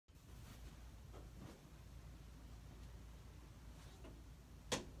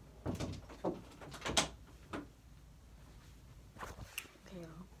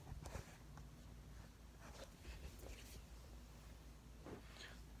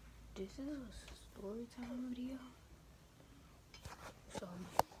This is a story time video. So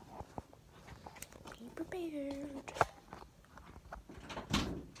be prepared.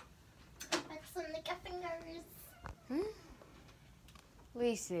 Like some nigga fingers.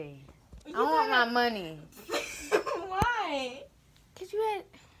 Lacey, I want my money. Why? Cause you had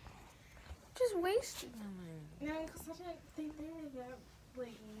just wasted my money. No, because I didn't think they were that big,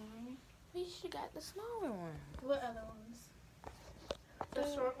 you know. You should got the smaller one. What other ones? The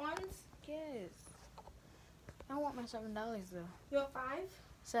short ones? Yes. I want my $7 though. You want 5?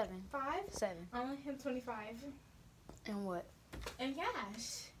 7. 5? 7. I only have 25. And what? And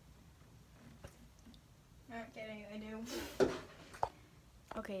cash. Not kidding, I do.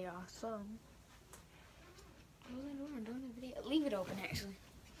 Okay, y'all. So what was I doing? I'm doing the video. Leave it open, actually.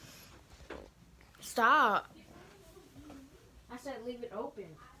 Stop. I said leave it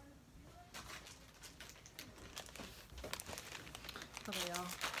open. Okay, y'all.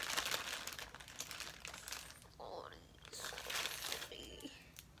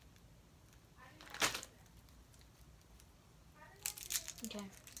 Okay,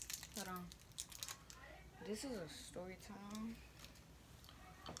 hold on. This is a story time.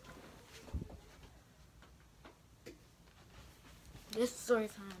 This is a story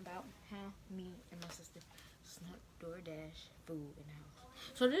time about how me and my sister snuck DoorDash food in the house.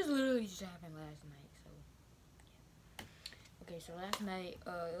 So this literally just happened last night. So yeah. Okay, so last night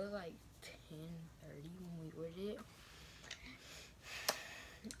it was like 10:30 when we ordered it.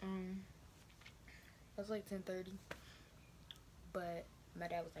 It was like 10:30, but my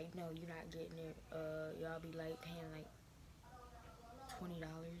dad was like, "No, you're not getting it. Y'all be like paying like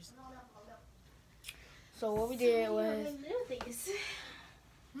 $20." So what we did was.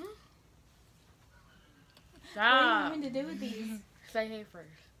 Stop. What do you want me to do with these? Say hey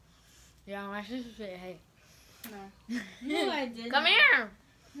first. Yeah, my sister said hey. No. No, I didn't. Come here.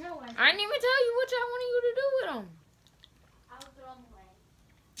 No, I didn't. I didn't even tell you what I wanted you to do with them. I will throw them away.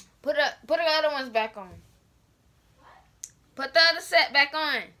 Put the other ones back on. Put the other set back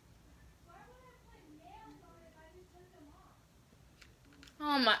on.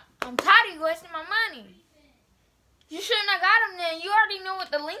 Oh my! I'm tired of you wasting my money. You shouldn't have got them then. You already know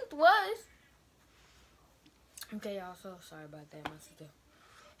what the length was. Okay, y'all. So sorry about that, my sister.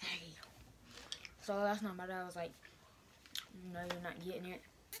 Hey. So last night my dad was like, "No, you're not getting it.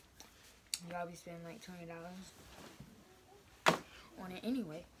 Y'all be spending like $20 on it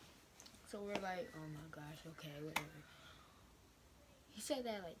anyway." So we're like, "Oh my gosh, okay, whatever." He said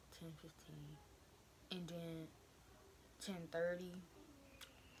that like 10:15, and then 10:30.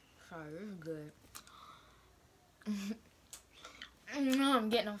 Sorry, this is good. No, I'm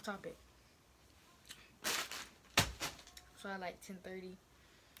getting off topic. So at like 10:30,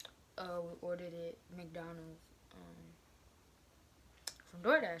 we ordered it McDonald's from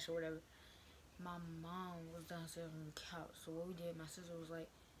DoorDash or whatever. My mom was downstairs on the couch. So what we did, my sister was like,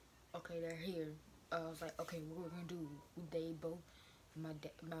 "Okay, they're here." I was like, "Okay, what we're gonna do?" They both. My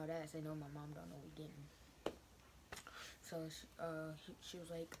dad said no. My mom don't know we getting. So she was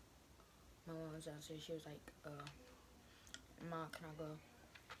like, my mom was downstairs. She was like, "Mom, can I go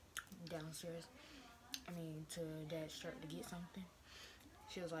downstairs? I mean, to Dad's truck to get something?"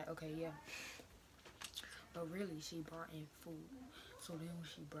 She was like, "Okay, yeah." But really, she brought in food. So then when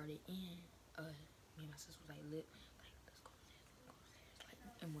she brought it in, me and my sister was like, let's go upstairs, like,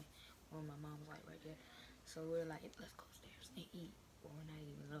 and when my mom was like right there, so we're like, let's go upstairs and eat. Well, we're not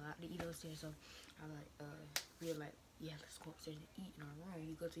even allowed to eat upstairs, so I like, we were like, yeah, let's go upstairs and eat in our room.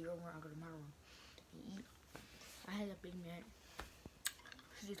 You go to your room, I go to my room and eat. I had a Big Mac.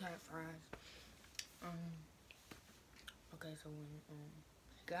 She just had fries. Okay, so when we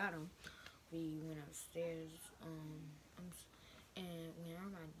got them, we went upstairs. And whenever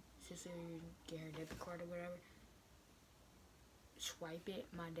my sister get her debit card or whatever, swipe it.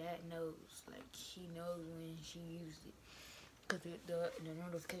 My dad knows, like he knows when she used it, cause the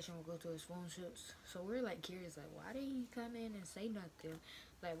notification will go to his phone chips. So we're like curious, like why did he come in and say nothing?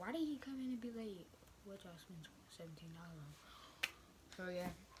 Like why did he come in and be like, "What y'all spend $17 on?" So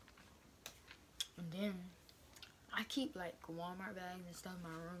yeah, and then I keep like Walmart bags and stuff in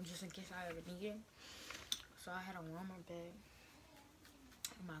my room just in case I ever need it. So I had a Walmart bag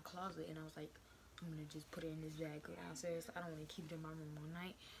in my closet, and I was like, I'm gonna just put it in this bag, go downstairs. I don't want to keep it in my room all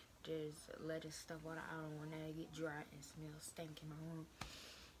night. Just let this stuff out. I don't want that to get dry and smell stink in my room.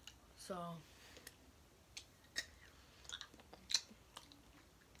 So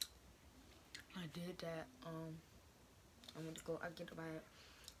I did that. I went to go. I get to buy it.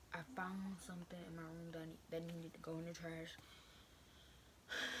 I found something in my room that needed to go in the trash.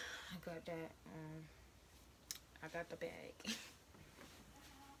 I got that. I got the bag.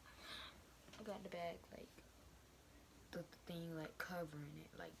 bag, like the thing like covering it.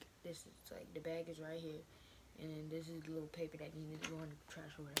 Like this is like the bag is right here, and then this is the little paper that needed to go in the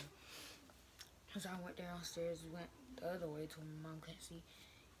trash or whatever. So I went downstairs, went the other way so my mom couldn't see,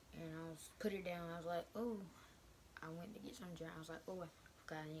 and I was put it down. I was like, oh, I went to get some drink. I was like, oh, I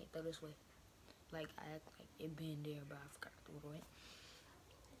forgot I need to throw this away. Like I act like it been there, but I forgot to throw it away.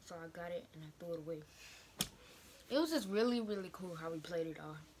 So I got it and I threw it away. It was just really, really cool how we played it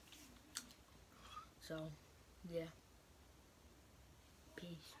all. So, yeah.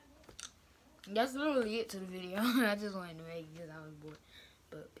 Peace. That's literally it to the video. I just wanted to make it because I was bored.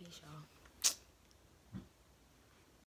 But peace, y'all.